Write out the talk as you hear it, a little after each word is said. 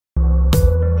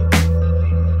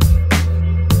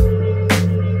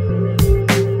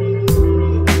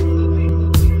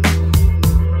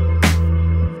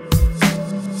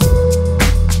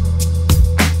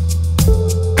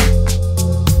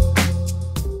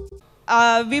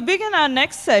we begin our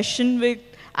next session with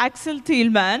Axel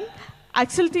Theilmann.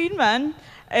 Axel Theilmann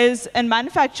is a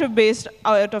manufacturer based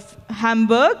out of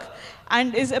Hamburg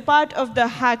and is a part of the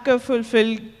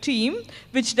Hackefuffel team,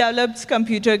 which develops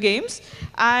computer games.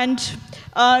 And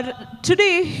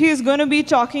today, he's going to be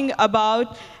talking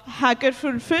about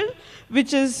Hackefuffel,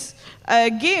 which is a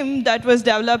game that was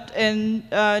developed in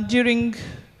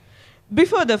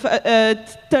before the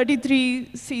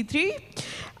 33C3.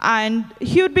 And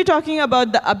he would be talking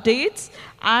about the updates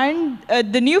and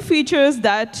the new features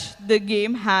that the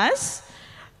game has.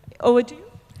 Over to you.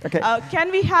 Okay.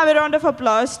 Can we have a round of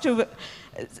applause for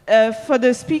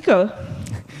the speaker?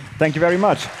 Thank you very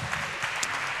much.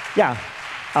 Yeah.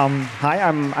 Hi,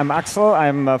 I'm Axel.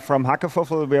 I'm from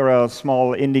Hackefuffel. We're a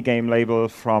small indie game label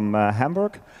from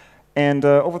Hamburg. And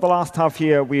over the last half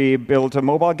year, we built a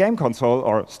mobile game console,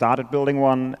 or started building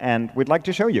one, and we'd like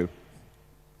to show you.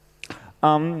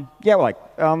 We're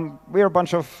a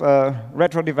bunch of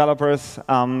retro developers.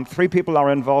 3 people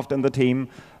are involved in the team.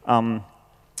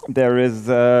 There is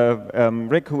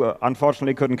Rick, who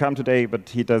unfortunately couldn't come today, but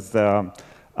he does the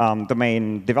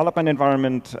main development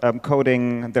environment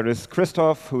coding. There is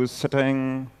Christoph, who's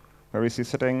sitting. Where is he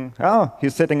sitting? Oh,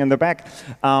 he's sitting in the back,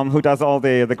 who does all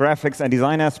the graphics and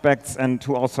design aspects, and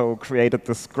who also created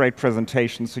this great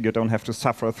presentation so you don't have to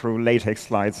suffer through LaTeX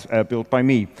slides built by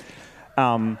me.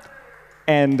 I'm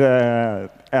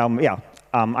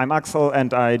Axel,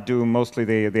 and I do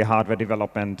mostly the hardware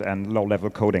development and low-level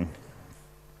coding.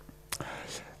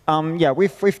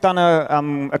 We've done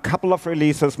a couple of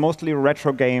releases, mostly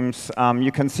retro games.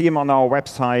 You can see them on our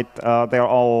website. They're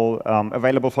all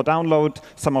available for download.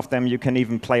 Some of them you can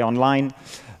even play online.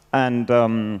 And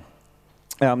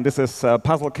this is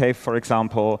Puzzle Cave, for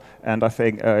example, and I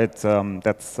think that's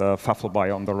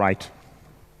Fuffelby on the right.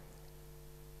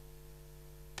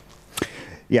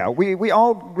 Yeah, we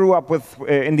all grew up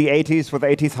in the 80s with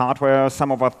 80s hardware.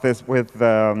 Some of us with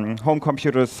home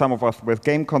computers, some of us with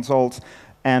game consoles.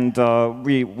 And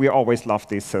we always loved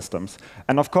these systems.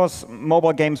 And of course,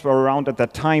 mobile games were around at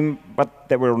that time, but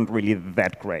they weren't really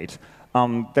that great.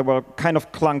 They were kind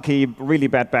of clunky, really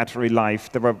bad battery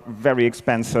life. They were very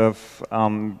expensive.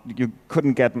 You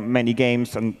couldn't get many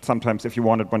games, and sometimes if you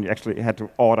wanted one, you actually had to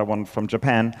order one from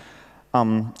Japan.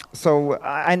 So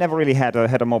I never really had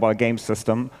a mobile game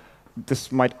system.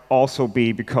 This might also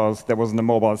be because there wasn't a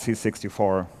mobile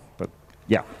C64, but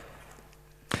yeah.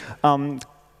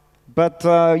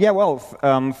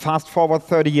 Fast forward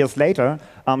 30 years later,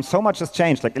 so much has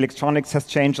changed. Like electronics has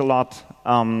changed a lot.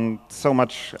 So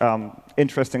much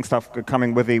interesting stuff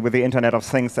coming with the Internet of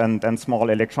Things and small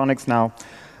electronics now.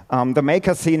 The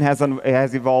maker scene has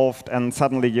evolved, and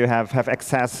suddenly you have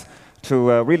access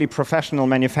to really professional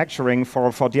manufacturing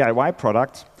for DIY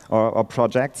products or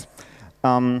projects.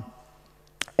 Of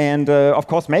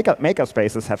course, maker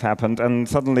spaces have happened, and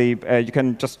suddenly you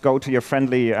can just go to your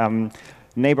friendly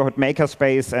neighborhood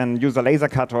makerspace and use a laser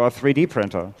cutter or a 3D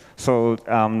printer. So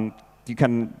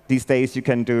these days you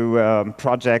can do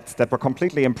projects that were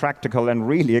completely impractical and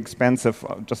really expensive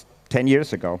just 10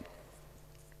 years ago.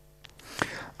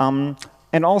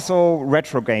 And also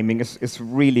retro gaming is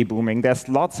really booming. There's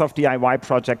lots of DIY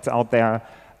projects out there,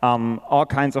 all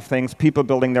kinds of things, people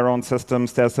building their own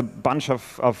systems. There's a bunch of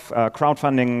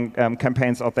crowdfunding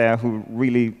campaigns out there who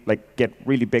really get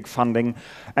really big funding.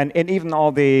 And even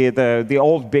all the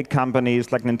old big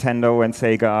companies like Nintendo and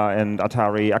Sega and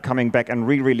Atari are coming back and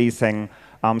re-releasing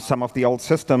some of the old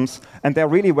systems. And they're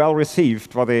really well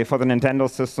received. For the Nintendo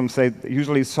systems, they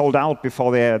usually sold out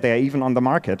before they're even on the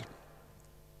market.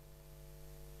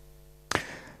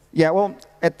 Yeah, well,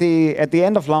 at the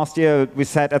end of last year, we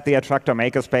sat at the Attractor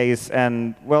Makerspace,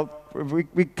 and well,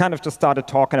 we kind of just started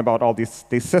talking about all these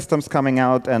systems coming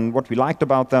out and what we liked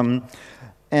about them.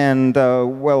 And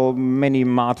many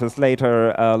martyrs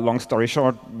later, long story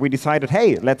short, we decided,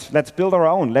 hey, let's build our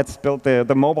own. Let's build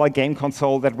the mobile game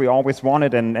console that we always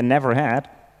wanted and never had.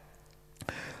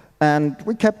 And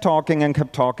we kept talking,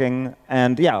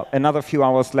 and yeah, another few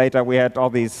hours later, we had all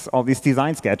these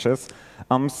design sketches.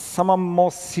 Some are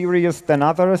more serious than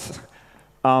others.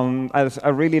 I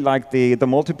really like the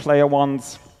multiplayer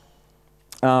ones,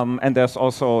 and there's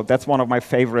also, that's one of my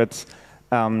favorites,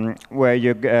 where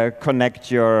you connect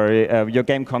your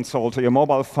game console to your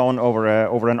mobile phone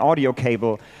over an audio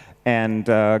cable, and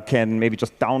can maybe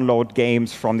just download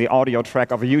games from the audio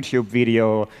track of a YouTube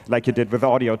video like you did with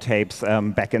audio tapes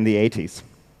back in the 80s.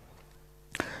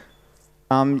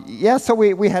 So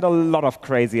we had a lot of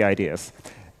crazy ideas.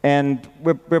 And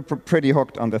we're pretty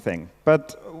hooked on the thing.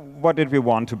 But what did we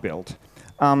want to build?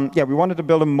 We wanted to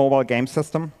build a mobile game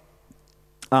system.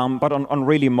 but on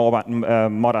really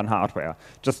modern hardware.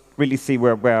 Just really see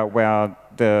where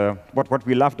what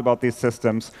we loved about these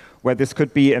systems, where this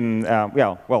could be in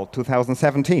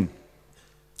 2017.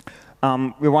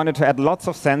 We wanted to add lots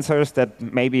of sensors that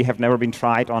maybe have never been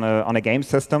tried on a game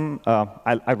system.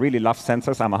 I really love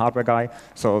sensors. I'm a hardware guy,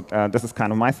 so this is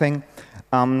kind of my thing.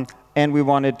 And we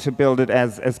wanted to build it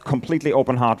as completely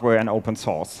open hardware and open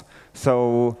source.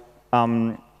 So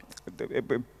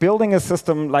building a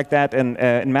system like that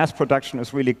in mass production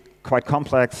is really quite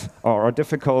complex or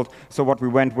difficult. So what we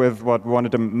went with, what we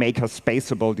wanted to make a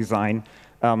spaceable design,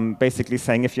 basically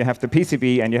saying if you have the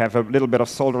PCB and you have a little bit of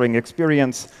soldering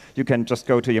experience, you can just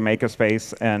go to your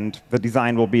makerspace and the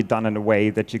design will be done in a way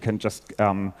that you can just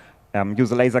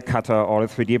use a laser cutter or a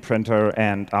 3D printer,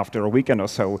 and after a weekend or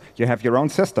so, you have your own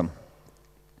system.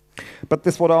 But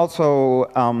this would also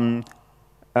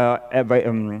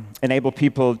enable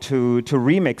people to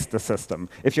remix the system.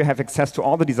 If you have access to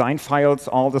all the design files,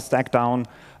 all the stack down,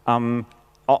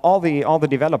 all the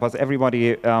developers,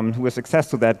 everybody who has access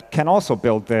to that can also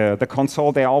build the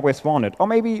console they always wanted, or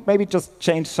maybe just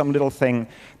change some little thing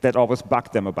that always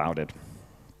bugged them about it.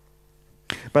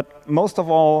 But most of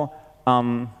all,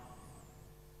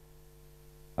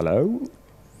 hello?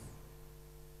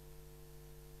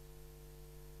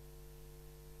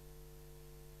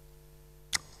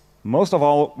 Most of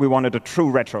all, we wanted a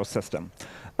true retro system.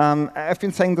 I've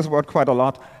been saying this word quite a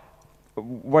lot.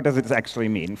 What does it actually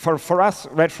mean? For us,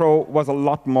 retro was a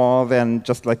lot more than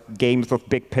just like games with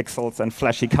big pixels and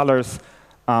flashy colors,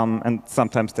 and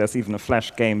sometimes there's even a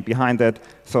flash game behind it.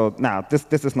 So now,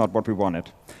 this is not what we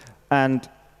wanted. And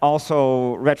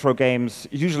also, retro games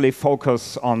usually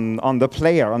focus on the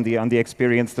player, on the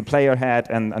experience the player had,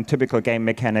 and typical game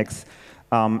mechanics,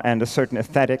 and a certain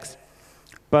aesthetics.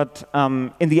 But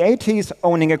in the 80s,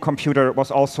 owning a computer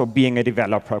was also being a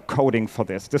developer, coding for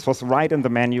this. This was right in the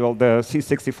manual. The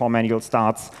C64 manual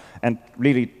starts and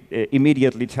really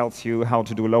immediately tells you how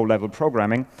to do low-level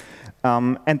programming.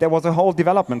 And there was a whole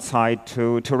development side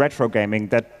to retro gaming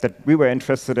that we were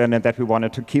interested in and that we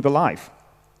wanted to keep alive.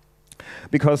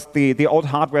 Because the old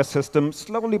hardware systems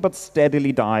slowly but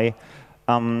steadily die.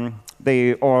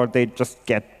 They just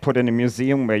get put in a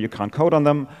museum where you can't code on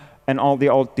them. And all the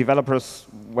old developers,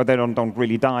 well, they don't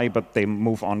really die, but they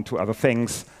move on to other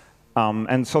things.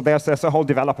 And so there's a whole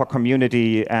developer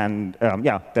community, and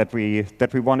that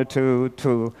we wanted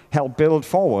to help build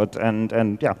forward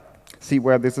and see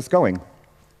where this is going.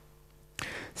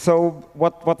 So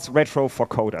what's retro for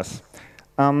coders?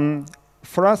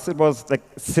 For us, it was like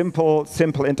simple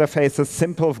interfaces,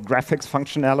 simple graphics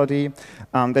functionality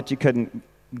that you can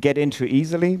get into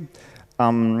easily.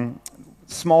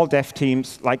 Small dev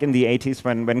teams, like in the 80s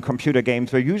when computer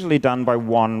games were usually done by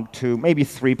 1 to maybe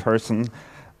 3 person,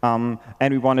 and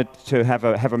we wanted to have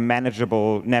a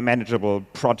manageable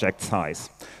project size.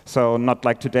 So not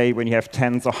like today when you have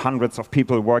tens or hundreds of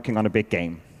people working on a big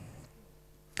game.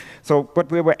 So what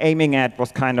we were aiming at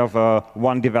was kind of a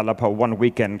one developer, one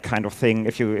weekend kind of thing.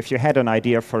 If you had an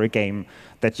idea for a game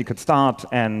that you could start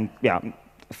and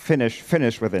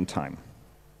finish within time.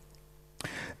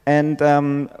 And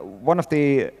one of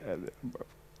the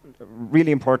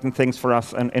really important things for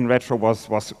us in retro was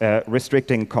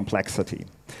restricting complexity.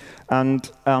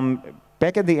 And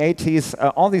back in the 80s,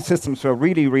 all these systems were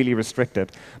really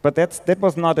restricted. But that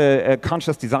was not a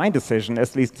conscious design decision,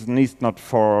 at least not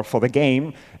for the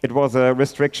game. It was a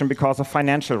restriction because of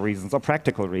financial reasons or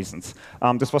practical reasons.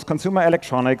 This was consumer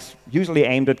electronics, usually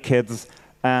aimed at kids,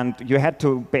 and you had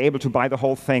to be able to buy the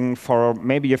whole thing for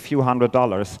maybe a few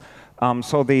 $100s.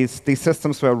 So these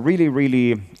systems were really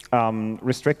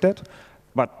restricted,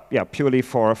 but purely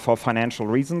for financial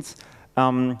reasons.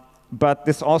 But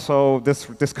this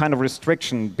kind of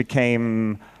restriction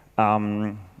became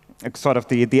sort of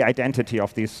the identity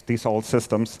of these old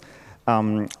systems,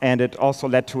 and it also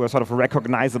led to a sort of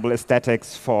recognizable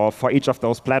aesthetics for each of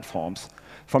those platforms.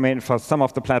 For some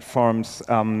of the platforms,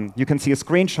 you can see a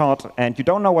screenshot, and you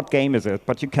don't know what game is it,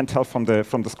 but you can tell from the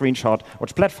screenshot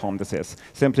which platform this is,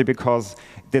 simply because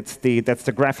that's the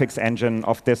graphics engine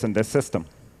of this and this system.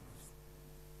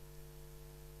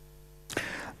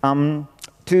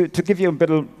 To give you a bit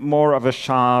more of a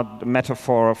SHA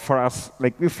metaphor for us,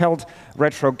 like we felt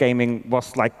retro gaming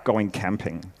was like going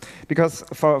camping. Because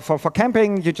for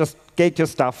camping, you just get your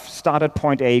stuff, start at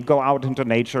point A, go out into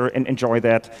nature and enjoy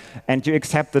that, and you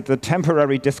accept the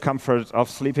temporary discomfort of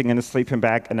sleeping in a sleeping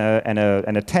bag in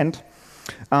a tent.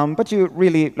 But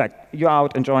you're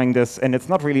out enjoying this, and it's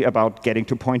not really about getting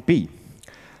to point B.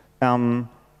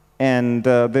 And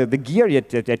the gear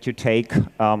that you take,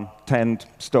 tent,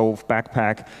 stove,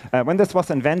 backpack, when this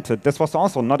was invented, this was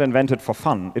also not invented for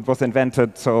fun. It was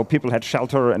invented so people had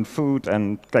shelter and food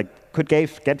and could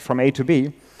get from A to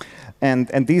B.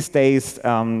 And these days,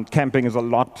 camping is a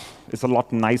lot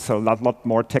nicer, a lot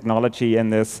more technology in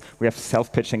this. We have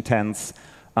self-pitching tents,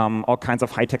 all kinds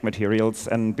of high-tech materials,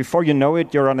 and before you know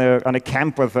it, you're on a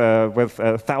camp with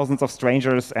thousands of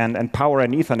strangers and power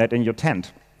and Ethernet in your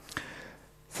tent.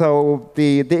 So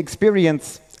the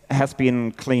experience has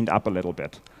been cleaned up a little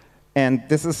bit, and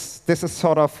this is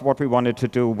sort of what we wanted to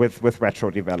do with retro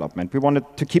development. We wanted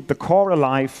to keep the core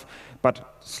alive,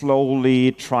 but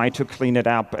slowly try to clean it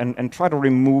up and try to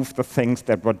remove the things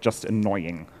that were just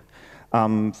annoying.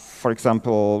 For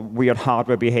example, weird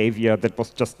hardware behavior that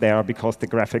was just there because the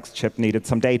graphics chip needed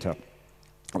some data,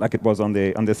 like it was on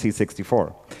the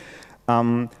C64.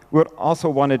 We also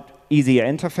wanted easier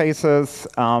interfaces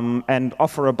and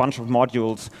offer a bunch of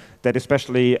modules that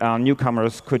especially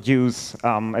newcomers could use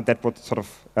and that would sort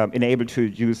of enable to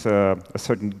use a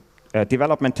certain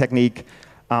development technique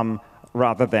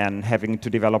rather than having to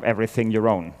develop everything your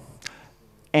own.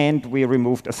 And we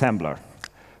removed assembler.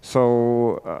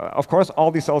 So, of course,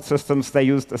 all these old systems, they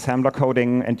used assembler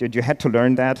coding, and you had to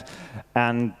learn that.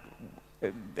 And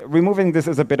removing this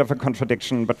is a bit of a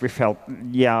contradiction, but we felt,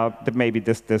 yeah, that maybe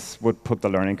this would put the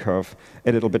learning curve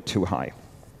a little bit too high.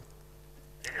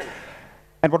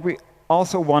 And what we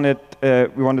also wanted,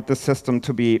 we wanted the system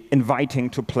to be inviting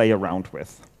to play around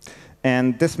with.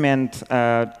 And this meant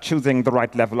choosing the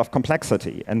right level of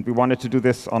complexity. And we wanted to do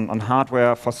this on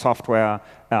hardware, for software,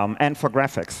 and for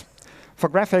graphics. For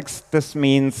graphics, this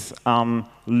means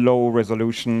low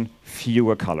resolution,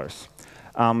 fewer colors.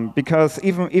 Because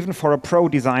even for a pro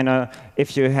designer,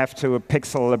 if you have to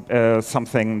pixel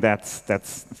something that's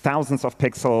thousands of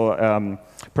pixels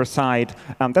per side,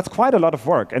 that's quite a lot of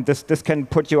work, and this can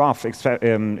put you off,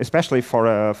 especially for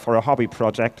a hobby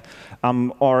project,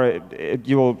 or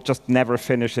you will just never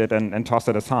finish it and toss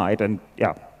it aside, and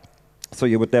yeah, so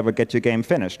you would never get your game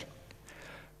finished.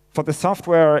 For the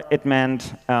software, it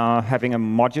meant having a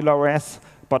modular OS,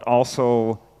 but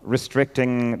also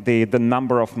restricting the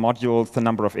number of modules, the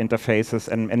number of interfaces,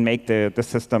 and make the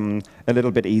system a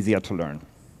little bit easier to learn.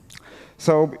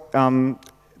 So,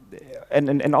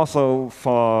 and also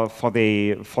for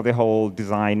the whole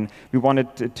design, we wanted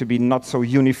it to be not so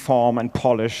uniform and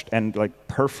polished and like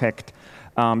perfect,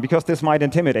 because this might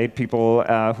intimidate people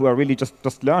who are really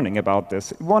just learning about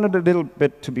this. We wanted a little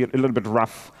bit to be a little bit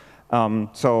rough.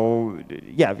 So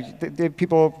yeah, the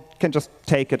people can just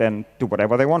take it and do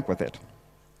whatever they want with it.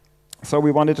 So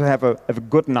we wanted to have a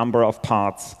good number of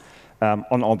parts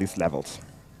on all these levels.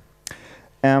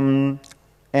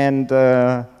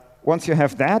 Once you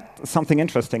have that, something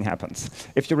interesting happens.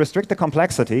 If you restrict the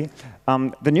complexity,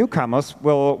 the newcomers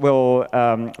will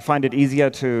find it easier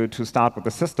to start with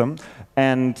the system,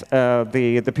 and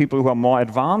the people who are more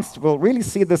advanced will really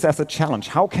see this as a challenge.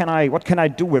 What can I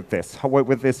do with this?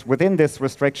 Within this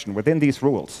restriction, within these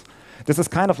rules? This is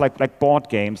kind of like board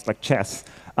games, like chess.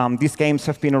 These games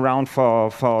have been around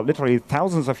for literally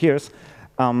thousands of years,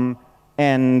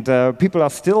 and people are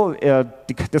still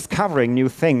discovering new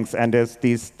things. And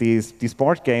these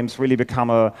board games really become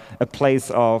a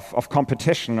place of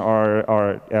competition,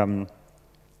 or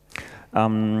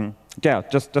yeah,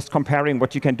 just comparing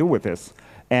what you can do with this.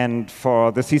 And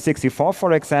for the C64,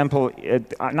 for example,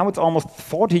 now it's almost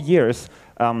 40 years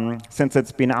since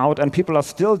it's been out, and people are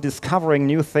still discovering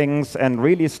new things and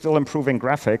really still improving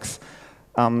graphics.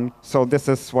 So this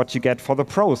is what you get for the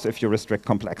pros if you restrict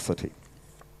complexity.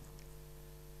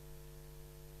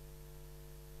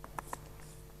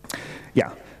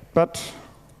 Yeah, but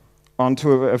on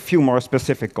to a few more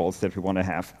specific goals that we want to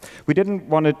have. We didn't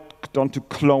want to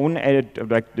clone,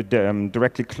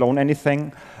 directly clone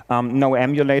anything. No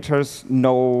emulators,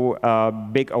 no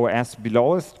big OS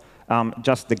below us,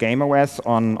 just the game OS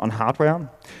on hardware.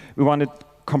 We wanted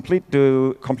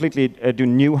to completely do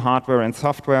new hardware and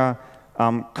software,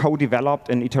 co-developed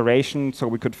in iteration, so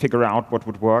we could figure out what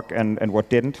would work and what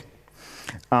didn't.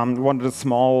 We wanted a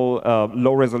small,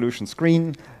 low-resolution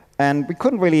screen, and we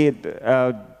couldn't really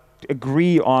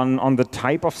agree on the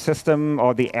type of system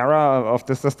or the era of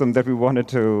the system that we wanted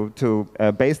to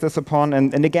base this upon.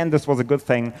 And again, this was a good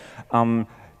thing,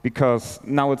 because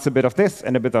now it's a bit of this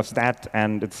and a bit of that,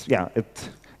 and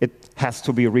it has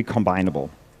to be recombinable.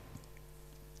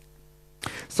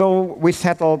 So we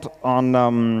settled on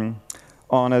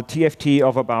a TFT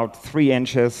of about 3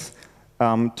 inches,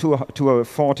 to a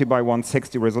 40 by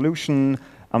 160 resolution,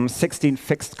 16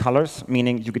 fixed colors,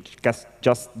 meaning you could guess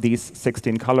just these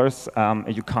 16 colors.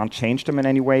 You can't change them in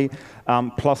any way,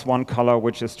 plus one color,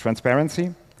 which is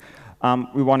transparency.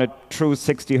 We wanted true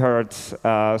 60 hertz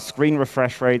screen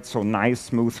refresh rate, so nice,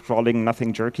 smooth scrolling,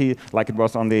 nothing jerky, like it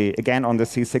was on the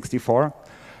C64.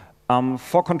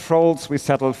 For controls, we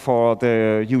settled for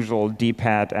the usual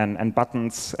D-pad and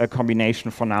buttons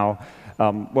combination for now.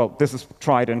 Well, this is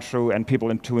tried and true, and people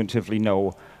intuitively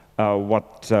know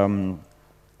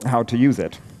how to use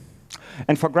it.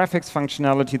 And for graphics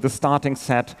functionality, the starting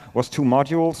set was 2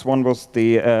 modules. One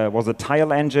was a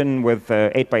tile engine with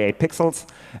 8x8 pixels,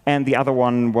 and the other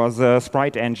one was a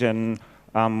sprite engine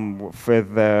with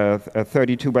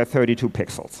 32x32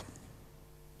 pixels.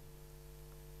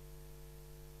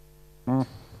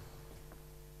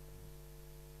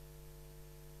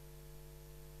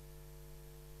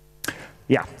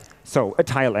 Yeah, so a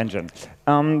tile engine.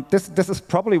 This is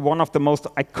probably one of the most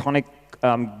iconic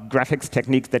graphics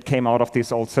techniques that came out of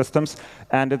these old systems,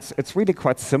 and it's really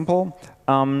quite simple.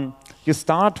 You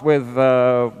start with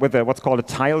what's called a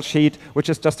tile sheet, which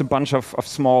is just a bunch of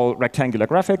small rectangular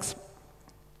graphics,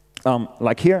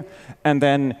 like here, and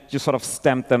then you sort of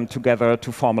stamp them together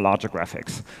to form a larger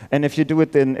graphics. And if you do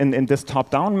it in this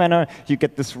top-down manner, you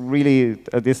get this really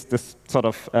this sort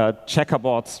of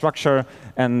checkerboard structure,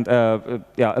 and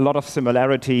yeah, a lot of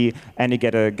similarity, and you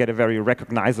get a very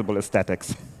recognizable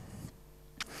aesthetics.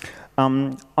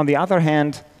 On the other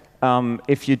hand,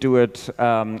 if you do it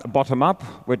bottom-up,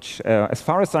 which, as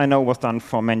far as I know, was done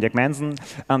for Maniac Mansion,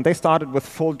 they started with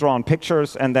full-drawn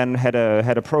pictures and then had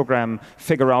a program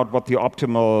figure out what the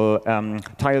optimal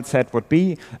tile set would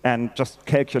be, and just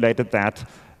calculated that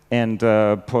and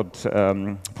put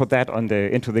that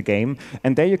into the game.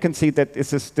 And there you can see that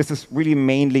this is really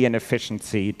mainly an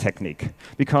efficiency technique,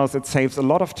 because it saves a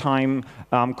lot of time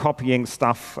copying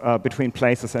stuff between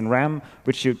places in RAM,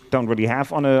 which you don't really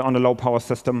have on a low power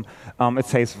system. It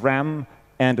saves RAM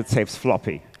and it saves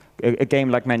floppy. A game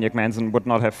like Maniac Mansion would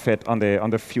not have fit on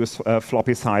the few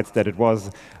floppy sides that it was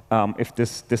if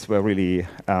this were really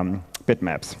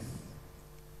bitmaps.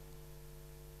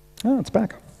 Oh, it's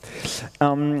back.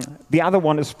 The other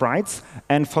one is sprites,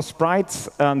 and for sprites,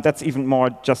 that's even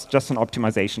more just an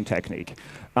optimization technique.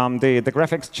 The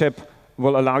graphics chip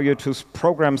will allow you to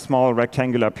program small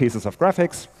rectangular pieces of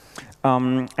graphics,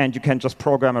 and you can just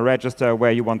program a register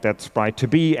where you want that sprite to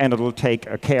be, and it'll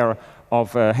take care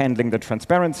of handling the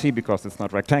transparency because it's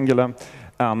not rectangular,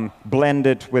 blend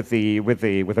it with the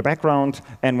background,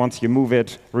 and once you move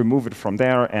it, remove it from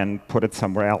there and put it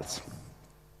somewhere else.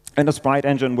 And a sprite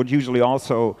engine would usually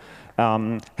also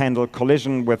handle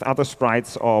collision with other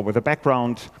sprites or with a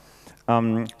background,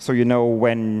 so you know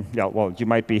when you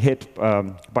might be hit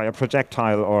by a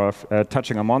projectile or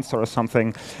touching a monster or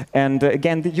something. And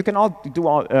again, you can do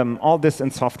all this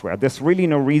in software. There's really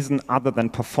no reason other than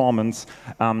performance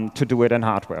to do it in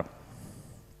hardware.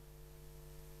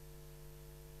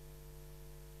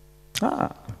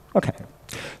 Okay.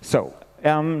 So,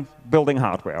 building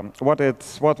hardware.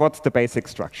 What's the basic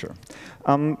structure?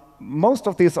 Most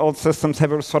of these old systems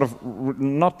have a sort of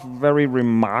not very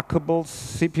remarkable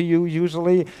CPU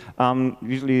usually.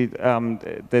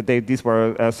 These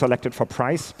were selected for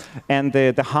price, and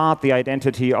the heart, the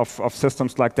identity of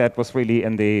systems like that was really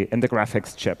in the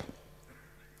graphics chip.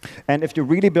 And if you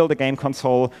really build a game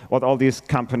console, what all these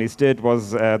companies did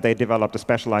was they developed a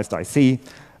specialized IC.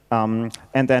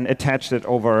 And then attached it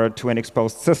over to an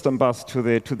exposed system bus to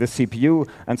the CPU,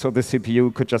 and so the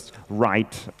CPU could just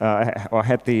write or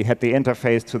had the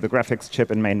interface to the graphics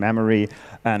chip in main memory,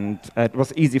 and it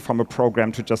was easy from a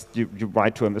program to just you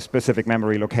write to a specific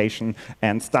memory location,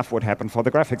 and stuff would happen for the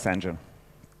graphics engine.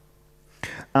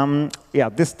 Yeah,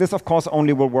 this of course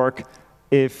only will work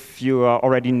if you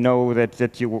already know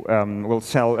that you will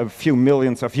sell a few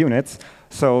millions of units.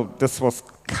 So this was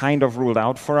kind of ruled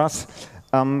out for us.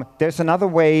 There's another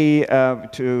way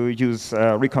to use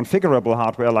reconfigurable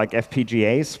hardware like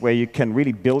FPGAs, where you can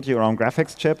really build your own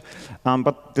graphics chip,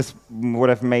 but this would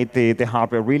have made the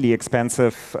hardware really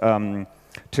expensive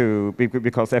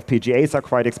because FPGAs are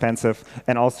quite expensive,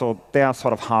 and also they are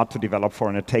sort of hard to develop for,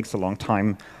 and it takes a long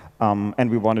time, and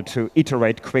we wanted to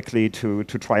iterate quickly to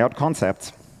try out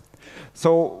concepts.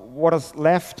 So what is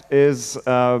left is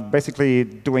basically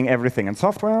doing everything in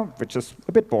software, which is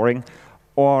a bit boring,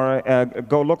 or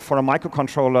go look for a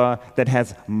microcontroller that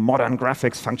has modern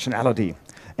graphics functionality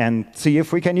and see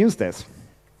if we can use this.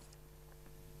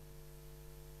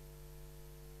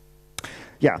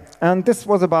 Yeah, and this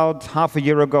was about half a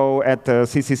year ago at the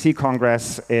CCC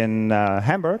Congress in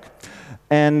Hamburg.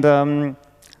 And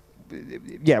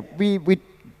yeah, we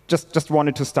just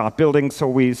wanted to start building, so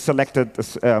we selected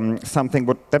this, something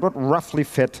that would roughly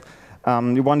fit.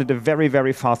 We wanted a very,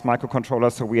 very fast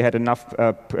microcontroller, so we had enough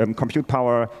compute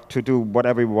power to do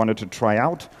whatever we wanted to try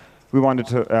out. We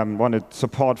wanted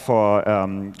support for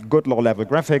good low-level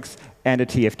graphics and a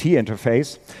TFT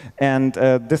interface. And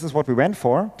this is what we went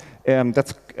for.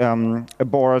 That's a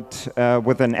board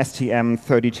with an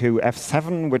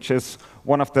STM32F7, which is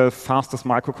one of the fastest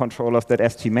microcontrollers that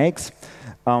ST makes.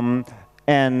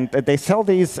 And they sell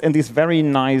these in these very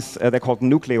nice, they're called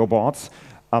Nucleo boards.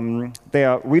 They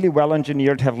are really well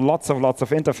engineered, have lots of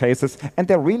interfaces, and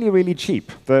they're really, really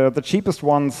cheap. The cheapest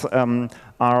ones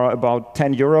are about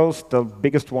 10 euros. The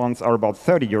biggest ones are about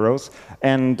 30 euros.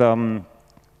 And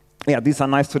yeah, these are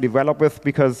nice to develop with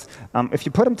because if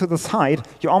you put them to the side,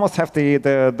 you almost have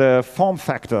the form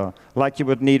factor like you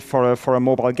would need for a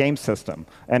mobile game system.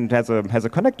 And has a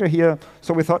connector here.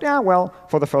 So we thought, yeah, well,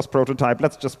 for the first prototype,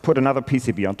 let's just put another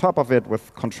PCB on top of it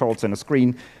with controls and a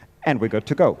screen, and we're good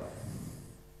to go.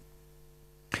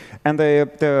 And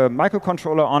the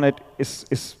microcontroller on it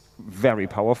is very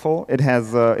powerful. It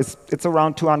has it's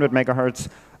around 200 megahertz,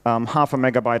 half a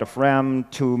megabyte of RAM,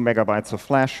 2 megabytes of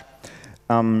flash,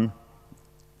 and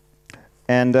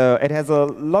it has a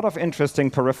lot of interesting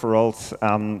peripherals.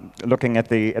 Looking at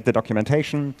the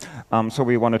documentation, so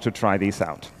we wanted to try these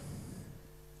out.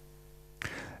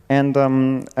 And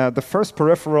the first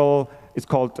peripheral is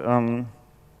called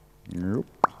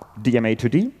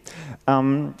DMA2D.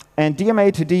 And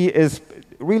DMA2D is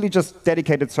really just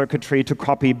dedicated circuitry to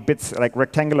copy bits, like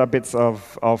rectangular bits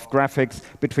of graphics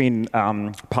between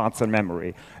parts and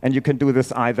memory. And you can do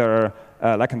this either,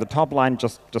 like in the top line,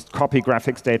 just copy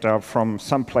graphics data from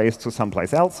some place to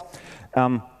someplace else,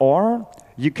 or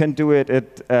you can do it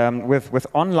with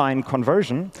online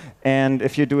conversion. And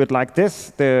if you do it like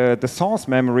this, the source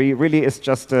memory really is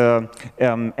just an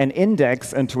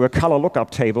index into a color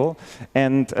lookup table.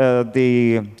 And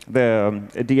the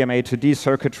DMA2D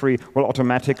circuitry will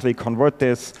automatically convert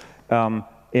this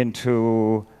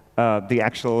into the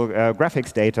actual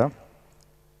graphics data.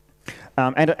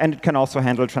 And it can also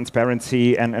handle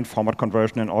transparency and format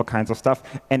conversion and all kinds of stuff.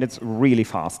 And it's really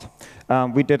fast.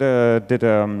 We did a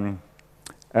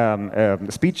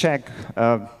speed check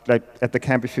like at the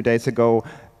camp a few days ago,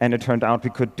 and it turned out we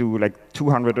could do like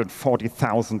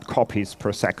 240,000 copies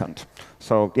per second.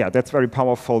 So yeah, that's very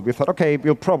powerful. We thought, okay,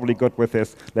 we're probably good with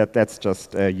this. Let's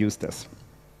just use this.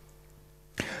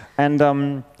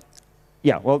 And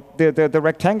yeah, well, the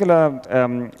rectangular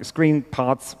screen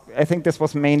parts, I think this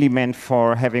was mainly meant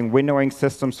for having windowing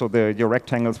systems, so your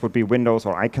rectangles would be windows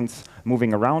or icons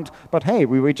moving around. But hey,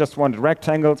 we just wanted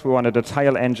rectangles, we wanted a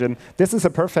tile engine. This is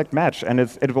a perfect match, and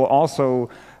it will also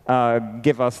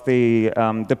give us the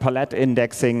palette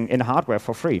indexing in hardware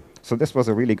for free. So this was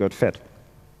a really good fit.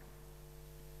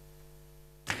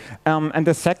 And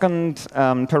the second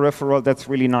peripheral that's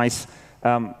really nice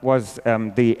was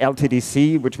the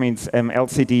LTDC, which means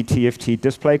LCD TFT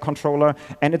display controller,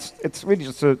 and it's really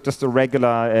just a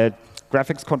regular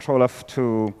graphics controller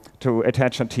to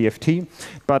attach a TFT,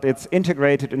 but it's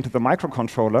integrated into the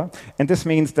microcontroller, and this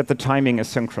means that the timing is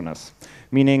synchronous,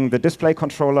 meaning the display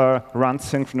controller runs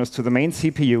synchronous to the main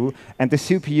CPU, and the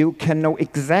CPU can know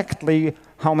exactly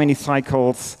how many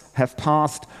cycles have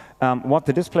passed, what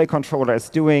the display controller is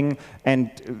doing, and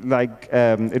like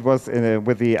it was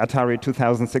with the Atari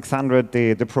 2600,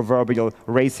 the proverbial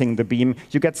racing the beam,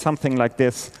 you get something like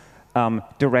this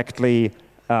directly,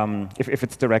 if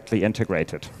it's directly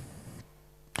integrated.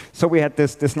 So we had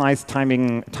this nice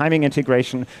timing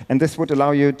integration, and this would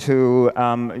allow you to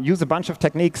use a bunch of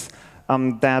techniques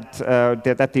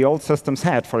that the old systems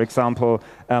had. For example,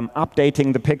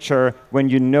 updating the picture when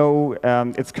you know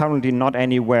it's currently not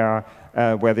anywhere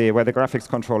where the graphics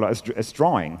controller is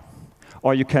drawing.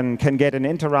 Or you can get an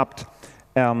interrupt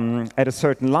at a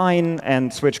certain line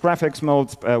and switch graphics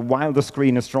modes while the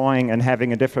screen is drawing and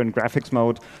having a different graphics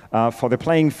mode for the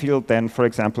playing field than, for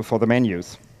example, for the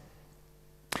menus.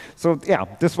 So yeah,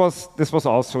 this was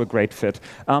also a great fit.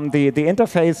 The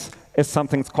interface is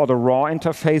something that's called a raw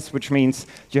interface, which means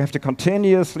you have to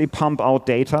continuously pump out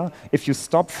data. If you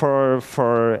stop for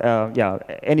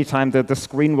any time, the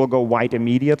screen will go white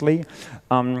immediately.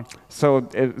 So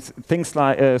things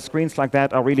like screens like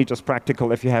that are really just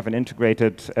practical if you have an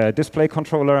integrated display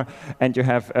controller and you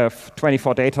have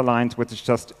 24 data lines, which is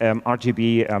just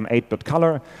RGB 8-bit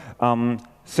color.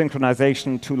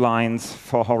 Synchronization, 2 lines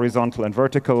for horizontal and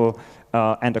vertical,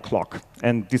 and a clock.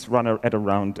 And these run at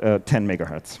around 10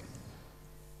 megahertz.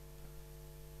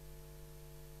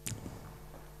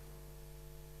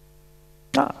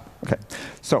 Okay.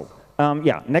 So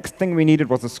yeah, next thing we needed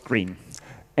was a screen.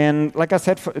 And like I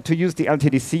said, to use the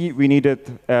LTDC, we needed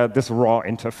this raw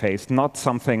interface, not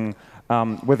something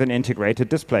with an integrated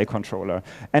display controller.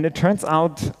 And it turns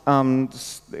out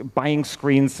buying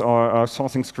screens or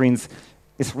sourcing screens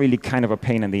is really kind of a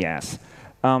pain in the ass.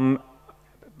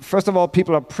 First of all,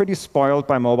 people are pretty spoiled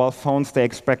by mobile phones. They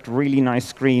expect really nice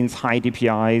screens, high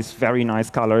DPIs, very nice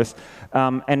colors.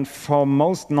 And for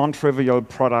most non-trivial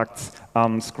products,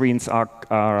 screens are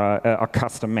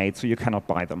custom made, so you cannot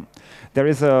buy them.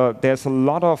 There's a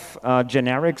lot of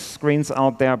generic screens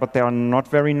out there, but they are not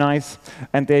very nice.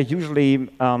 And they're usually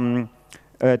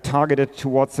targeted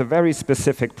towards a very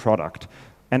specific product.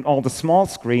 And all the small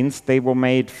screens, they were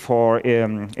made for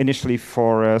initially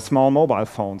for small mobile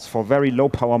phones, for very low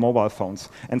power mobile phones.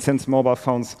 And since mobile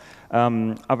phones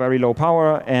are very low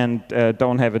power and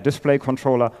don't have a display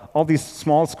controller, all these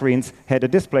small screens had a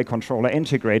display controller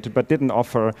integrated, but didn't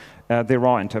offer the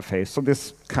raw interface. So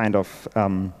this kind of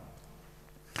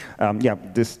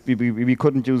we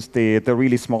couldn't use the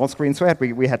really small screen, so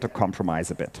we had to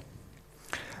compromise a bit.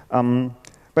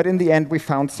 But in the end, we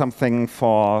found something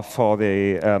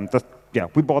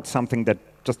we bought something that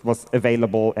just was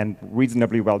available and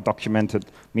reasonably well documented,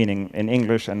 meaning in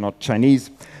English and not Chinese.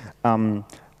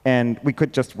 And we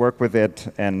could just work with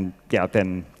it and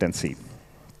then see.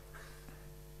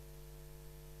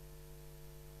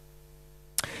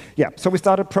 Yeah, so we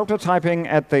started prototyping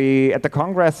at the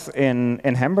Congress in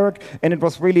Hamburg, and it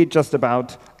was really just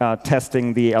about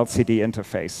testing the LCD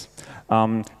interface.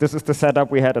 This is the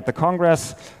setup we had at the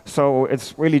Congress. So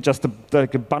it's really just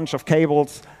a bunch of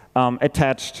cables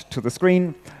attached to the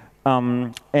screen.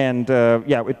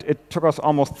 It took us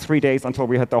almost 3 days until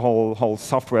we had the whole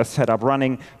software setup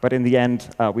running. But in the end,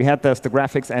 we had this. The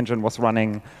graphics engine was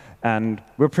running, and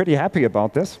we're pretty happy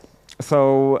about this.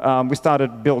 So we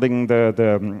started building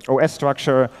the OS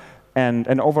structure.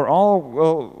 And overall,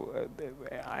 well,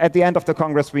 at the end of the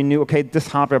Congress, we knew, OK, this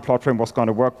hardware platform was going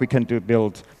to work. We can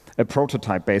build a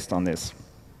prototype based on this.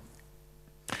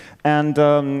 And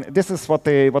this is what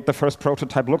the first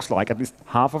prototype looks like, at least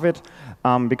half of it,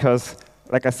 because,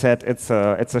 like I said, it's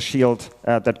a shield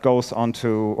that goes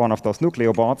onto one of those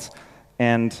Nucleo boards,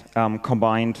 and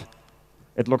combined,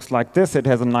 it looks like this. It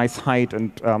has a nice height,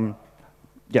 and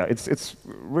it's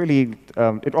really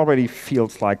it already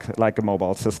feels like a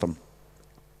mobile system.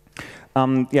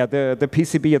 The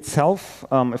PCB itself,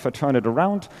 if I turn it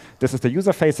around, this is the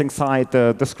user-facing side.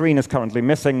 The screen is currently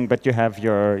missing, but you have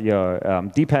your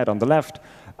D-pad on the left,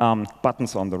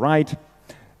 buttons on the right.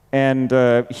 And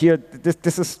here,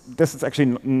 this is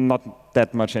actually not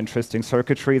that much interesting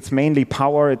circuitry. It's mainly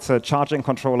power. It's a charging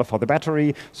controller for the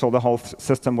battery, so the whole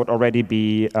system would already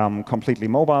be completely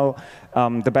mobile.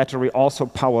 The battery also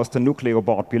powers the Nucleo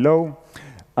board below.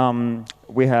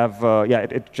 We have,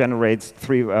 it generates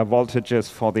 3 voltages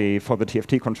for the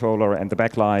TFT controller and the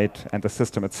backlight and the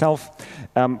system itself.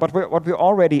 But what we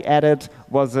already added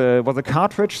was a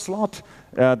cartridge slot.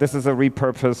 This is a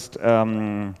repurposed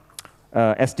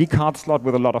SD card slot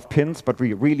with a lot of pins, but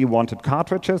we really wanted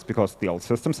cartridges because the old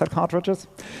systems had cartridges.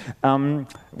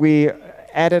 We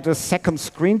added a second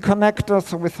screen connector,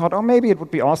 so we thought, oh, maybe it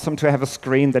would be awesome to have a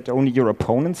screen that only your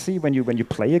opponents see when you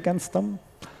play against them.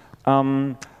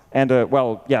 And a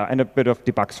bit of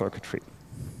debug circuitry.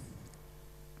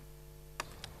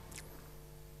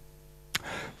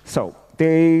 So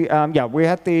we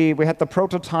had the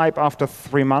prototype after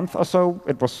 3 months or so.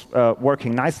 It was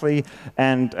working nicely,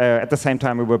 and at the same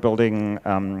time we were building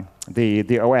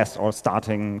the OS, or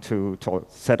starting to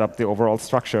set up the overall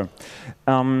structure.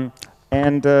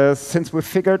 Since we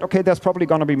figured, OK, there's probably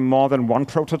going to be more than one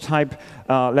prototype,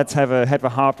 let's have a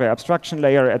hardware abstraction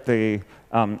layer at the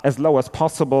as low as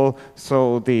possible,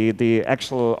 so the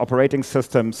actual operating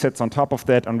system sits on top of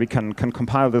that, and we can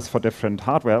compile this for different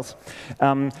hardwares.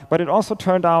 But it also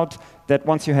turned out that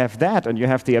once you have that and you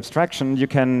have the abstraction, you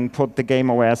can put the game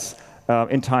OS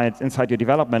inside your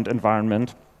development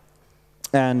environment,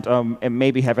 and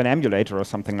maybe have an emulator or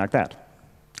something like that.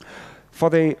 For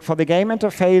the game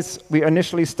interface, we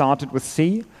initially started with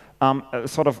C. A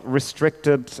sort of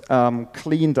restricted,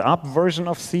 cleaned up version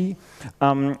of C,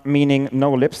 meaning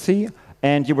no libc,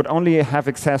 and you would only have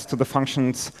access to the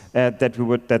functions that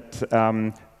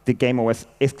the game OS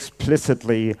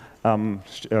explicitly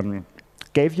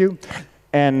gave you,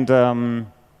 and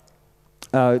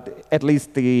at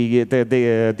least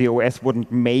the OS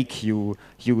wouldn't make you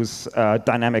use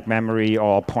dynamic memory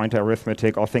or pointer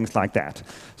arithmetic or things like that.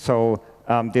 So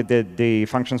the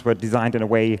functions were designed in a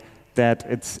way that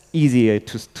it's easier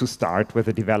to start with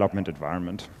a development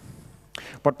environment.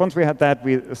 But once we had that,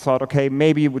 we thought, OK,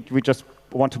 maybe we just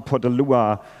want to put a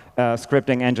Lua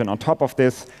scripting engine on top of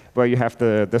this, where you have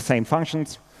the same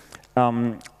functions.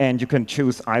 And you can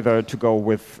choose either to go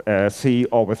with C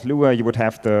or with Lua. You would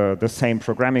have the same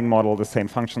programming model, the same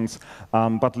functions,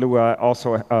 but Lua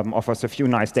also offers a few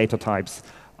nice data types,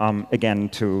 again,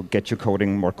 to get you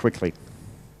coding more quickly.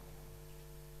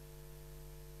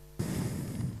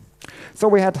 So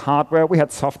we had hardware, we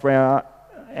had software,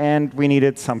 and we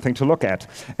needed something to look at.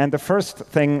 And the first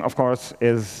thing, of course,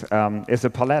 is a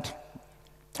palette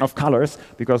of colors,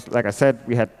 because, like I said,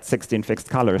 we had 16 fixed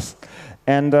colors.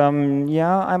 And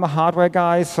yeah, I'm a hardware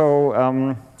guy,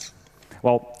 so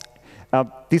well,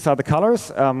 these are the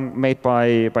colors made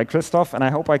by Christoph, and I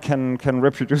hope I can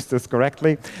reproduce this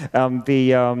correctly.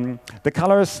 The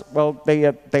colors, well,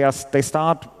 they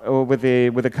start with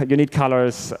the unique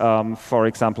colors, for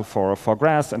example, for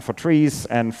grass and for trees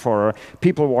and for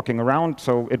people walking around.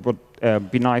 So it would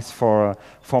be nice for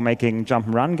making jump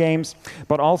and run games.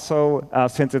 But also,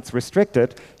 since it's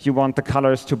restricted, you want the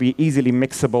colors to be easily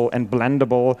mixable and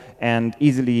blendable and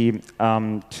easily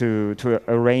to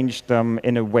arrange them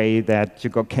in a way that you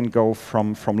can go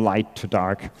from light to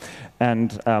dark.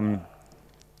 And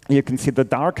you can see the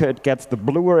darker it gets, the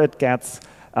bluer it gets.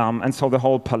 And so the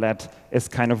whole palette is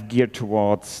kind of geared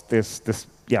towards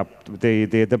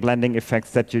the blending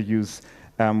effects that you use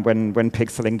when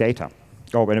pixeling data,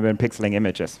 or when pixeling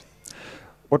images.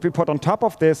 What we put on top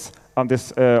of this, of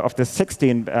this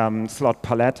 16 slot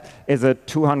palette, is a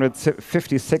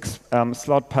 256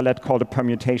 slot palette called a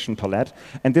permutation palette.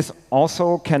 And this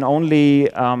also can only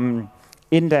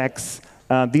index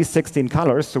these 16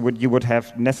 colors, so you would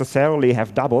necessarily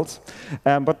have doubles.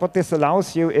 But what this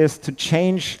allows you is to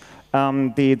change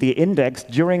the index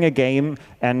during a game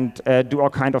and do all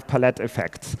kind of palette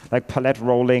effects, like palette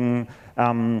rolling,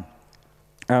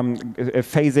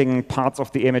 phasing parts of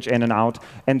the image in and out.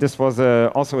 And this was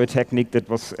also a technique that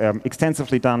was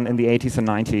extensively done in the 80s and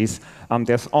 90s.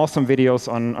 There's awesome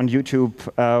videos on YouTube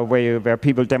where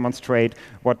people demonstrate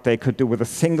what they could do with a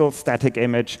single static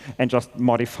image and just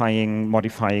modifying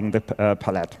the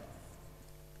palette.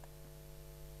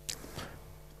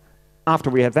 After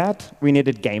we had that, we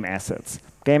needed game assets.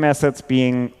 Game assets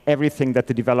being everything that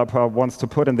the developer wants to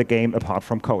put in the game apart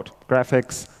from code: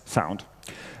 graphics, sound.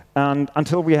 And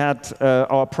until we had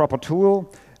our proper tool,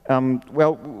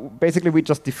 well, basically we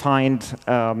just defined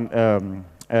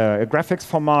a graphics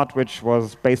format which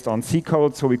was based on C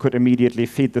code, so we could immediately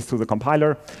feed this to the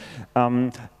compiler.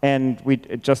 And we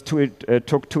just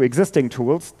took two existing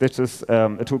tools. This is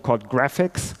a tool called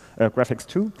Graphics, Graphics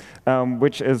 2,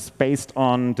 which is based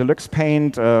on Deluxe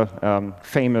Paint,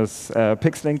 famous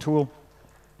pixeling tool,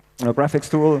 graphics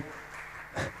tool.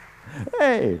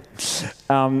 Hey!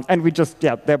 And we just,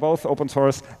 yeah, they're both open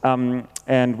source.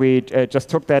 And we just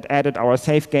took that, added our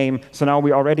save game. So now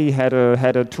we already had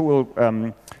a tool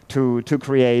to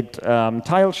create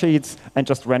tile sheets and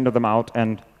just render them out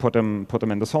and put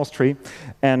them in the source tree.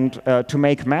 And to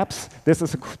make maps, this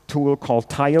is a tool called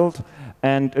Tiled.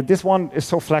 And this one is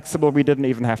so flexible we didn't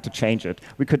even have to change it.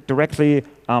 We could directly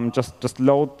just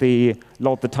load the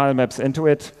tile maps into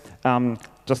it.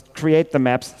 Just create the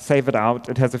maps, save it out.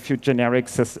 It has a few generic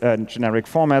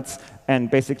formats, and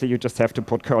basically you just have to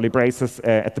put curly braces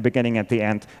at the beginning, at the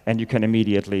end, and you can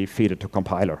immediately feed it to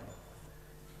compiler.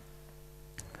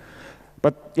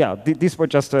 But yeah, these were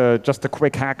just a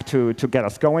quick hack to get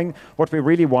us going. What we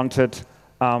really wanted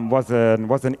was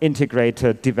an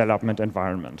integrated development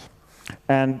environment.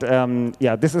 And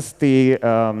yeah, this is a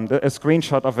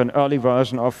screenshot of an early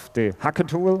version of the Hacker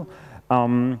tool.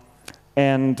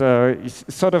 And this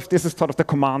is sort of the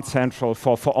command central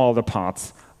for all the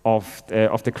parts of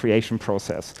the creation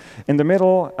process. In the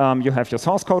middle, you have your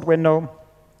source code window.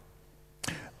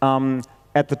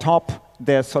 At the top,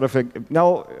 there's sort of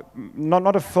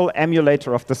not a full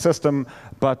emulator of the system,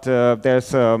 but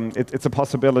it's a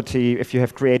possibility if you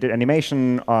have created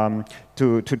animation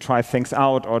to try things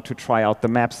out or to try out the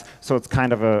maps. So it's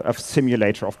kind of a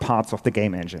simulator of parts of the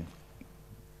game engine.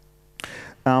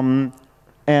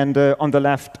 And on the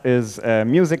left is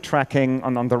music tracking.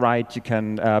 On the right, you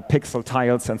can pixel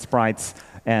tiles and sprites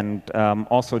and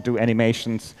also do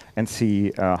animations and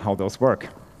see how those work.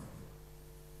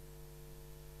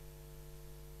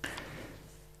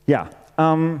 Yeah,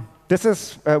 this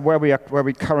is where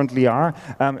we currently are.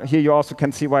 Here you also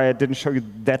can see why I didn't show you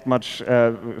that much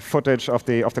footage of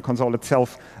the console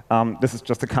itself. This is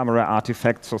just a camera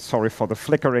artifact, so sorry for the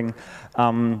flickering.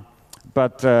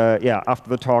 But yeah, after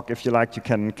the talk, if you like, you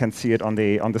can see it on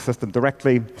the system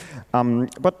directly.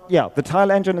 But yeah, the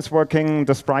tile engine is working.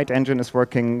 The sprite engine is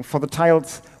working. For the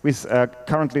tiles, we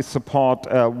currently support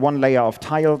one layer of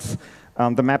tiles.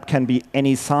 The map can be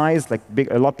any size, like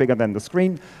a lot bigger than the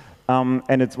screen,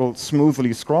 and it will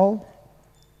smoothly scroll.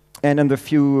 And in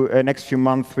the next few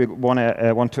months, we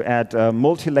want to add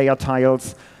multi-layer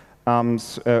tiles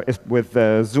with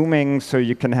zooming, so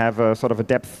you can have a sort of a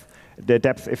depth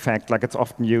effect, like it's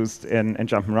often used in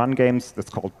jump and run games. That's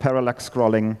called parallax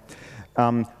scrolling.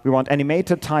 We want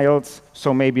animated tiles,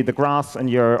 so maybe the grass on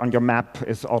your map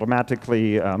is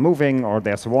automatically moving, or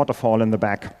there's a waterfall in the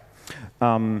back.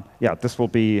 Yeah, this will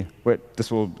be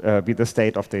the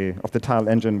state of the tile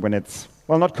engine when it's,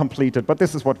 well, not completed, but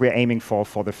this is what we're aiming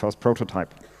for the first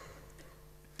prototype.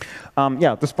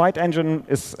 Yeah, the sprite engine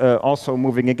is also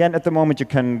moving again. At the moment, you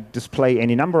can display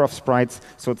any number of sprites,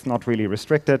 so it's not really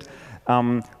restricted.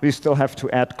 We still have to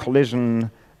add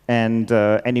collision and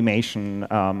animation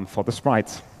for the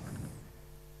sprites.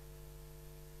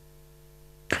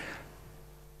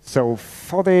 So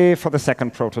for the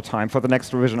second prototype, for the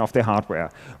next revision of the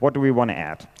hardware, what do we want to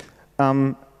add?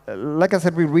 Like I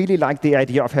said, we really like the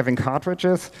idea of having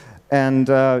cartridges. And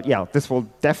yeah, this will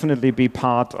definitely be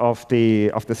part of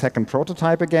the second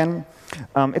prototype again.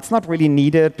 It's not really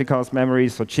needed because memory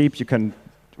is so cheap. You can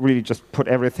really just put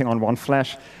everything on one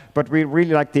flash. But we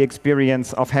really like the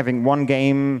experience of having one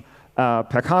game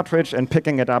per cartridge and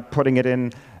picking it up, putting it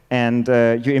in, and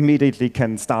you immediately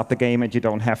can start the game, and you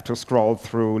don't have to scroll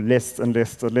through lists and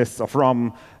lists and lists of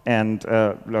ROM and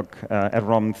look at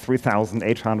ROM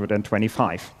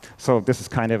 3825. So this is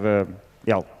kind of a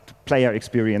player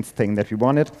experience thing that we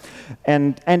wanted.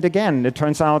 And again, it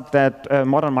turns out that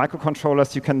modern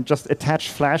microcontrollers, you can just attach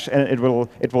flash and it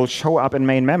will show up in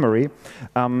main memory.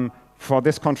 For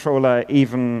this controller,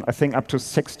 even I think up to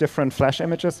 6 different flash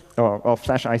images or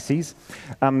flash ICs.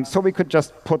 So we could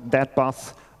just put that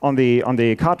bus on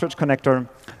the cartridge connector,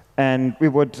 and we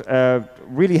would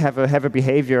really have a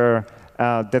behavior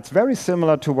that's very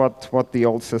similar to what the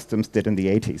old systems did in the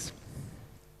 80s.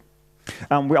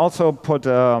 We also put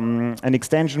an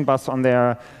extension bus on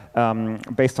there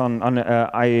based on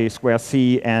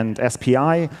I2C and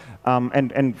SPI.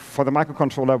 And for the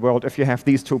microcontroller world, if you have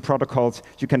these two protocols,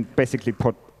 you can basically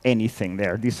put anything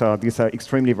there. These are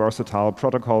extremely versatile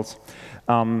protocols.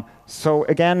 So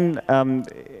again,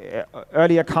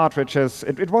 earlier cartridges,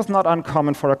 it was not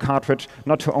uncommon for a cartridge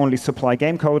not to only supply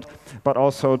game code, but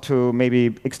also to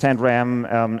maybe extend RAM,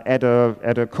 add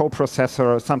a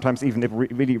coprocessor, sometimes even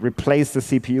really replace the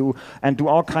CPU, and do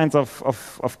all kinds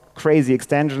of crazy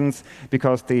extensions,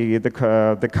 because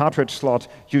the cartridge slot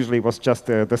usually was just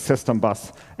the system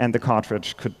bus, and the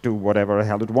cartridge could do whatever the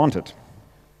hell it wanted.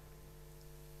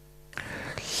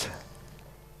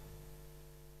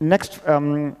 Next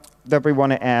that we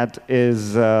want to add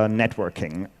is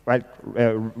networking, right?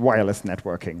 Wireless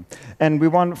networking. And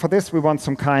for this, we want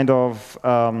some kind of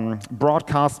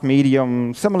broadcast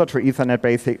medium similar to Ethernet,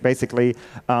 basically,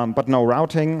 but no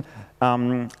routing.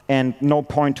 And no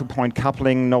point-to-point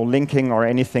coupling, no linking or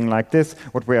anything like this.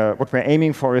 What we're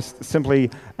aiming for is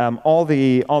simply all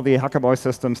the Hackeboy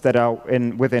systems that are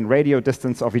within radio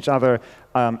distance of each other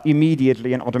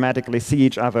immediately and automatically see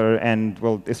each other, and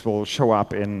this will show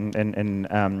up in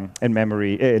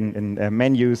memory in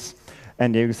menus,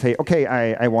 and you say, okay,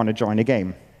 I want to join a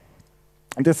game.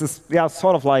 And this is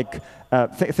sort of like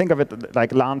think of it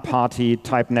like LAN party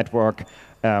type network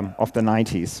of the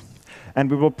 90s. And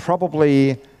we will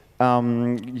probably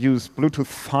use Bluetooth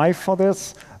 5 for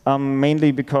this,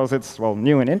 mainly because it's, well,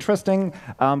 new and interesting,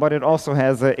 but it also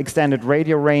has an extended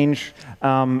radio range,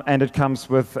 and it comes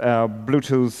with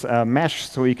Bluetooth mesh,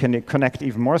 so you can connect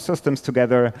even more systems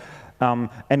together.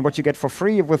 And what you get for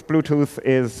free with Bluetooth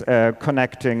is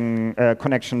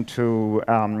connection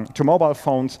to mobile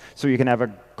phones, so you can have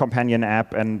a companion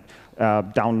app and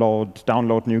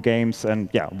download new games and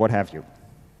what have you.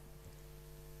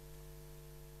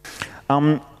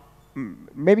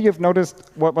 Maybe you've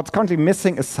noticed what's currently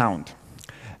missing is sound.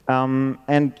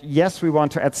 And yes, we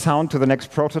want to add sound to the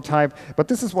next prototype, but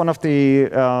this is one of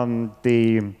the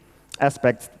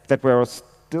aspects that we're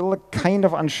still kind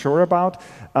of unsure about.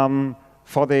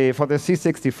 For the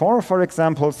C64, for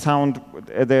example,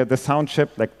 the sound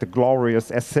chip, like the glorious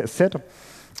SID,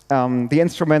 the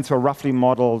instruments were roughly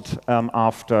modeled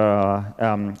after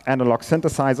analog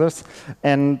synthesizers,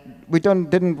 and we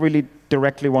didn't really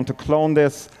directly want to clone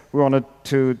this. We wanted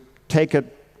to take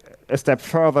it a step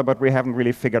further, but we haven't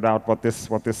really figured out what this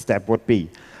step would be.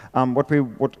 What we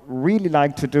would really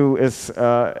like to do is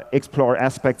explore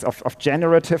aspects of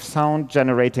generative sound,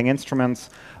 generating instruments,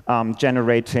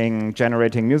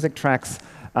 generating music tracks,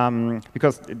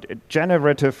 because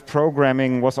generative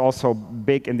programming was also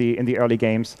big in the early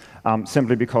games,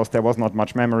 simply because there was not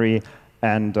much memory,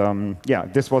 and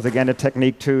this was again a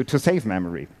technique to save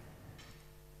memory.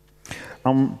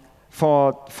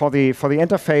 For the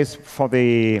interface for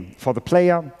the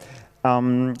player,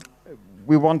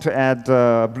 we want to add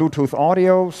Bluetooth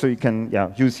audio, so you can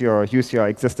use your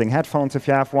existing headphones if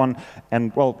you have one.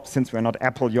 And well, since we're not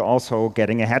Apple, you're also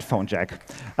getting a headphone jack.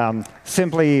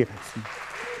 Simply,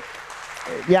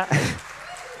 yeah,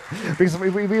 because we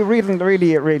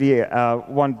really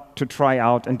want to try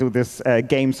out and do this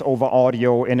games over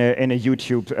audio in a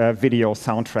YouTube video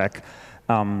soundtrack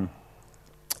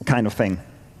kind of thing.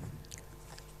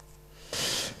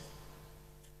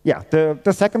 Yeah,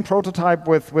 the second prototype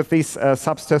with these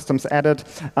subsystems added,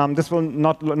 this will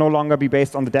no longer be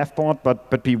based on the dev board,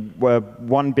 but be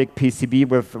one big PCB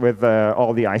with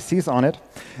all the ICs on it.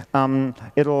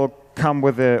 It'll come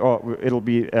with it'll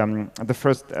be the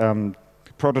first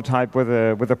prototype with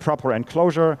a proper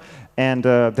enclosure and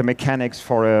the mechanics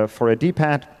for a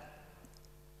D-pad.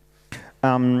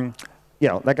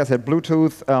 Yeah, like I said,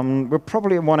 Bluetooth. We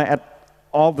probably want to add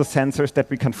all the sensors that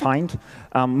we can find.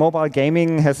 Mobile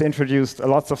gaming has introduced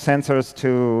lots of sensors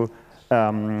to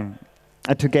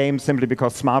games simply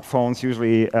because smartphones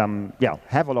usually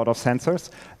have a lot of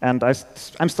sensors. And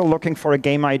I'm still looking for a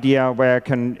game idea where I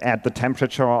can add the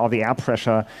temperature or the air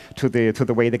pressure to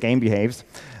the way the game behaves.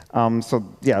 So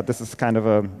yeah, this is kind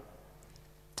of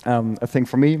a thing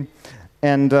for me.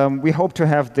 And we hope to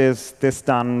have this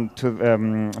done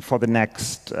for the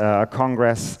next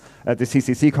Congress, the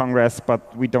CCC Congress,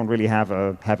 but we don't really have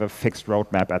a fixed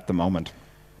roadmap at the moment.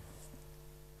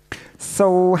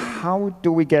 So how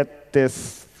do we get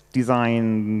this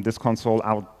design, this console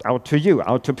out to you,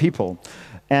 out to people?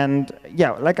 And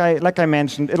yeah, like I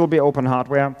mentioned, it'll be open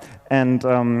hardware, and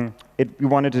we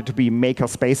wanted it to be maker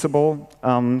spaceable.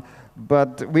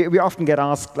 But we often get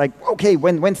asked, like, OK,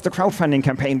 when's the crowdfunding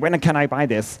campaign? When can I buy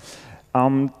this?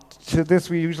 To this,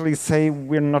 we usually say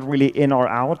we're not really in or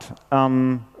out.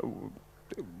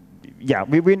 Yeah,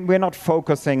 we're not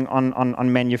focusing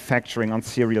on manufacturing, on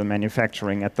serial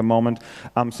manufacturing at the moment,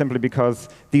 simply because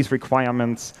these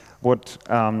requirements would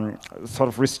sort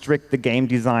of restrict the game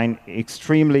design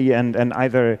extremely, and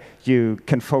either you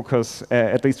can focus,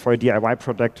 at least for a DIY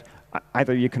product,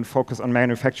 either you can focus on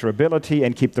manufacturability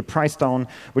and keep the price down,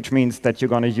 which means that you're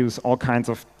going to use all kinds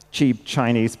of cheap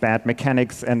Chinese bad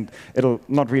mechanics, and it'll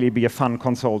not really be a fun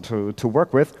console to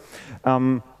work with.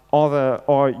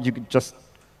 Or you could just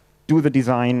do the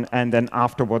design and then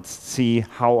afterwards see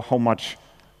how much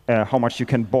you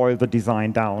can boil the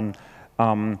design down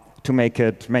to make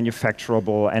it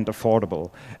manufacturable and affordable.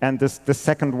 And the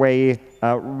second way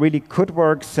really could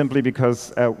work simply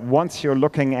because once you're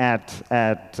looking at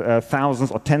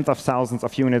thousands or tens of thousands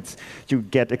of units, you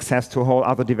get access to whole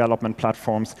other development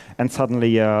platforms, and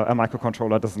suddenly a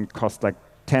microcontroller doesn't cost like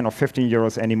 10 or 15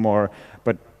 euros anymore,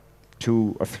 but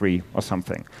 2 or 3 or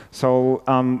something. So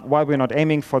while we're not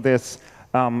aiming for this,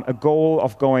 a goal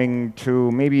of going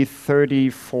to maybe 30,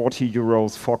 40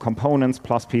 euros for components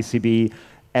plus PCB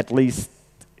at least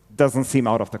doesn't seem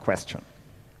out of the question.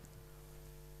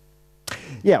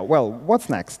 Yeah, well, what's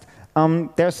next?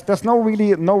 There's no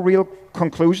real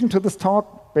conclusion to this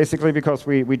talk, basically because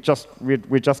we're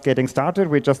just getting started.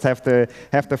 We just have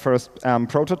the first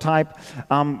prototype.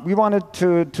 We wanted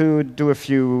to do a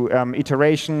few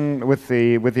iteration with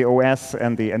the OS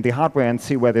and the hardware and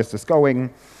see where this is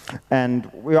going. And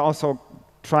we're also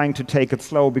trying to take it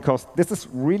slow because this is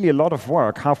really a lot of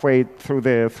work. Halfway through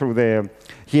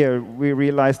here, we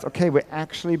realized, OK, we're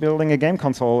actually building a game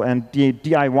console, and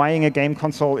DIYing a game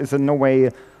console is in no way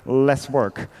less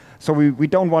work. So we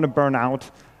don't want to burn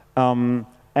out,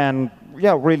 and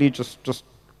yeah, really just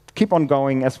keep on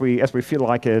going as we feel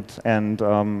like it. And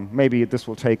maybe this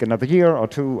will take another year or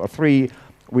 2 or 3.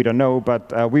 We don't know,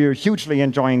 but we're hugely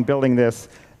enjoying building this.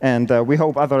 And we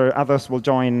hope others will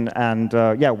join and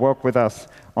work with us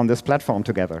on this platform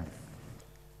together.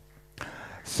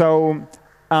 So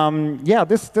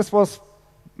this was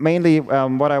mainly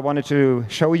what I wanted to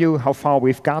show you, how far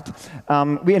we've got.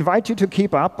 We invite you to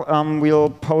keep up. We'll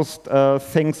post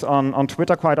things on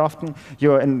Twitter quite often.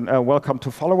 You're welcome to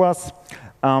follow us.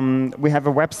 We have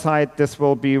a website. This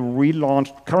will be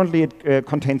relaunched. Currently, it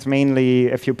contains mainly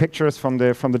a few pictures from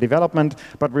the development,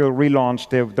 but we'll relaunch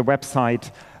the website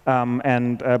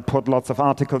and put lots of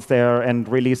articles there and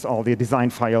release all the design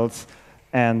files.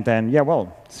 And then,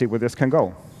 see where this can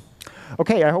go.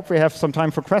 OK, I hope we have some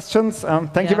time for questions.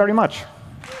 Thank you very much.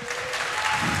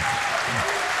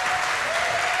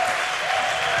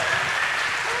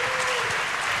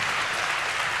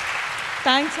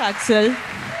 Thanks, Axel.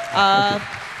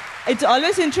 It's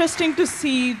always interesting to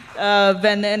see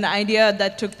when an idea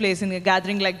that took place in a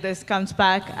gathering like this comes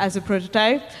back as a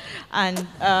prototype. And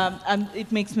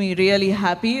it makes me really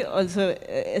happy, also,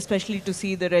 especially to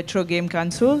see the retro game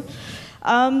console.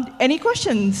 Any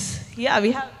questions? Yeah,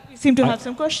 we seem to have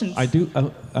some questions. I do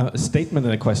a statement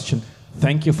and a question.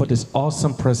 Thank you for this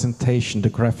awesome presentation. The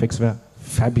graphics were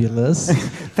fabulous.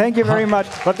 Thank you very much.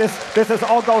 But this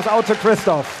all goes out to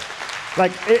Christoph.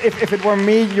 Like, if it were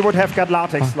me, you would have got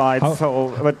LaTeX slides.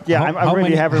 But yeah, I'm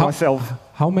really happy myself.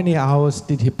 How many hours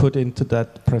did he put into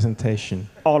that presentation?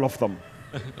 All of them.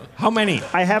 How many?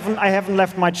 I haven't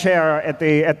left my chair at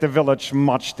the village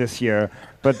much this year.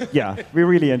 But yeah, we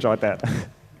really enjoyed that.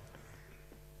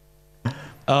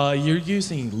 You're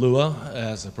using Lua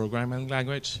as a programming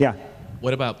language. Yeah.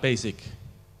 What about BASIC?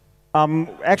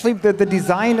 Actually, the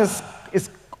design is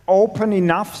open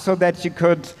enough so that you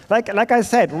could, like I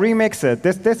said, remix it.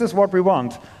 This is what we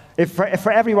want. If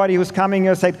for everybody who's coming,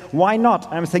 you say, why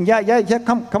not? I'm saying, yeah,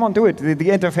 come on, do it. The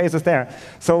interface is there.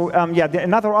 So yeah,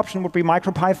 another option would be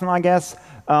MicroPython, I guess.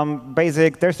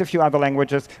 BASIC. There's a few other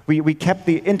languages. We kept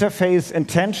the interface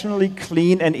intentionally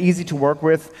clean and easy to work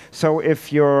with. So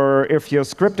if your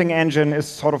scripting engine is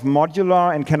sort of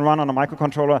modular and can run on a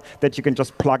microcontroller, that you can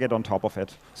just plug it on top of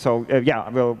it. So yeah,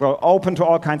 we're open to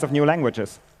all kinds of new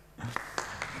languages.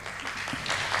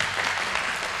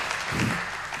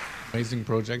 Amazing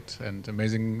project and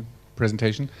amazing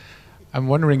presentation. I'm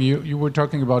wondering, you were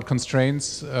talking about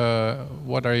constraints.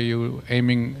 What are you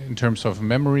aiming in terms of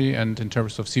memory and in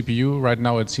terms of CPU? Right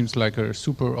now, it seems like a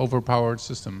super overpowered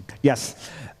system. Yes.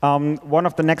 One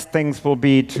of the next things will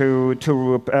be to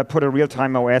put a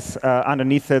real-time OS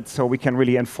underneath it so we can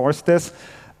really enforce this.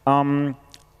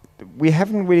 We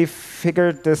haven't really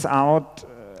figured this out.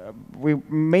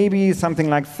 Maybe something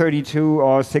like 32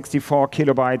 or 64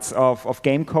 kilobytes of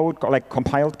game code, like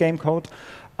compiled game code,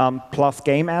 plus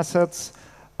game assets.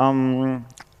 At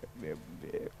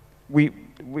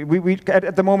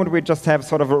the moment, we just have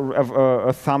sort of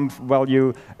a thumb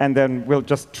value, and then we'll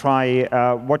just try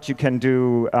what you can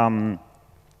do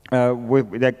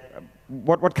with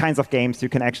what kinds of games you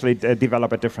can actually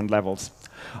develop at different levels.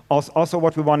 Also,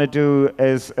 what we want to do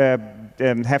is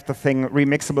have the thing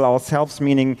remixable ourselves,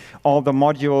 meaning all the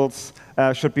modules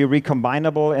should be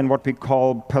recombinable in what we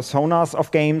call personas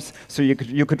of games. So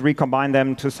you could recombine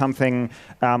them to something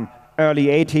early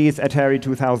 80s Atari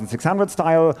 2600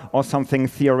 style, or something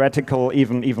theoretical,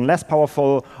 even less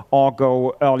powerful, or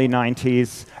go early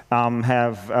 90s,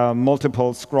 have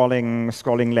multiple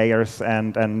scrolling layers,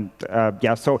 and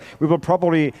yeah. So we will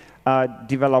probably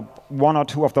develop one or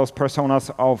two of those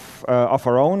personas of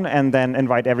our own, and then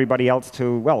invite everybody else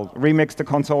to, well, remix the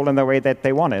console in the way that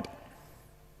they want it.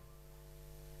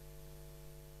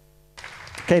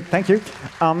 Okay, thank you.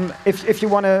 If you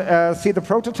want to see the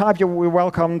prototype, you're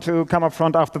welcome to come up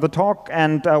front after the talk,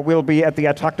 and we'll be at the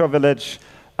Attractor Village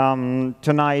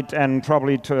tonight and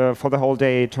probably for the whole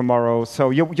day tomorrow.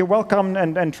 So you're welcome,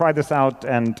 and try this out.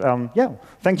 And yeah,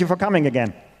 thank you for coming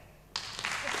again.